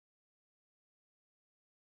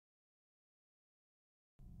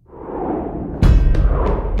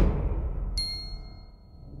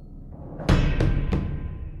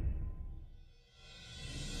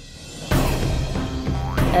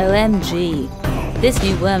OMG. This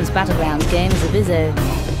new Worms Battlegrounds game is a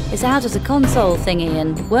bizzo. It's out as a console thingy,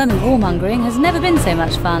 and wormy warmongering has never been so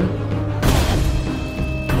much fun.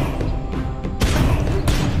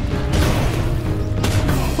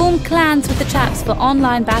 Form clans with the chaps for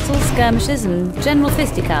online battles, skirmishes and general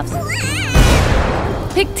fisticuffs.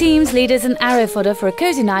 Pick teams, leaders and arrow fodder for a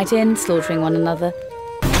cosy night in, slaughtering one another.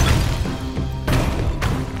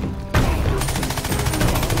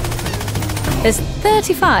 There's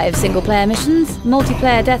 35 single-player missions,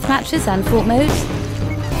 multiplayer deathmatches and fort modes.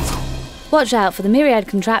 Watch out for the myriad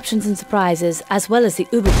contraptions and surprises, as well as the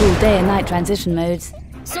uber-cool day and night transition modes.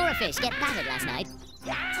 Saw a fish get battered last night.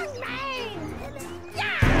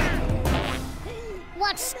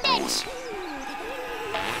 What stench?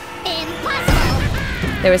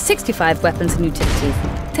 Impossible! There are 65 weapons and utilities,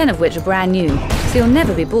 10 of which are brand new, so you'll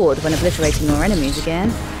never be bored when obliterating your enemies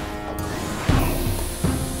again.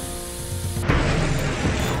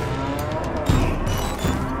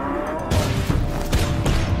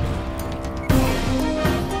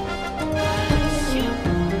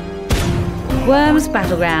 Worms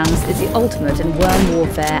Battlegrounds is the ultimate in worm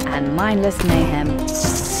warfare and mindless mayhem.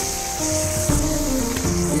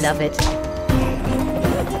 Love it.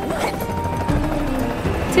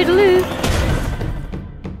 Toodaloo!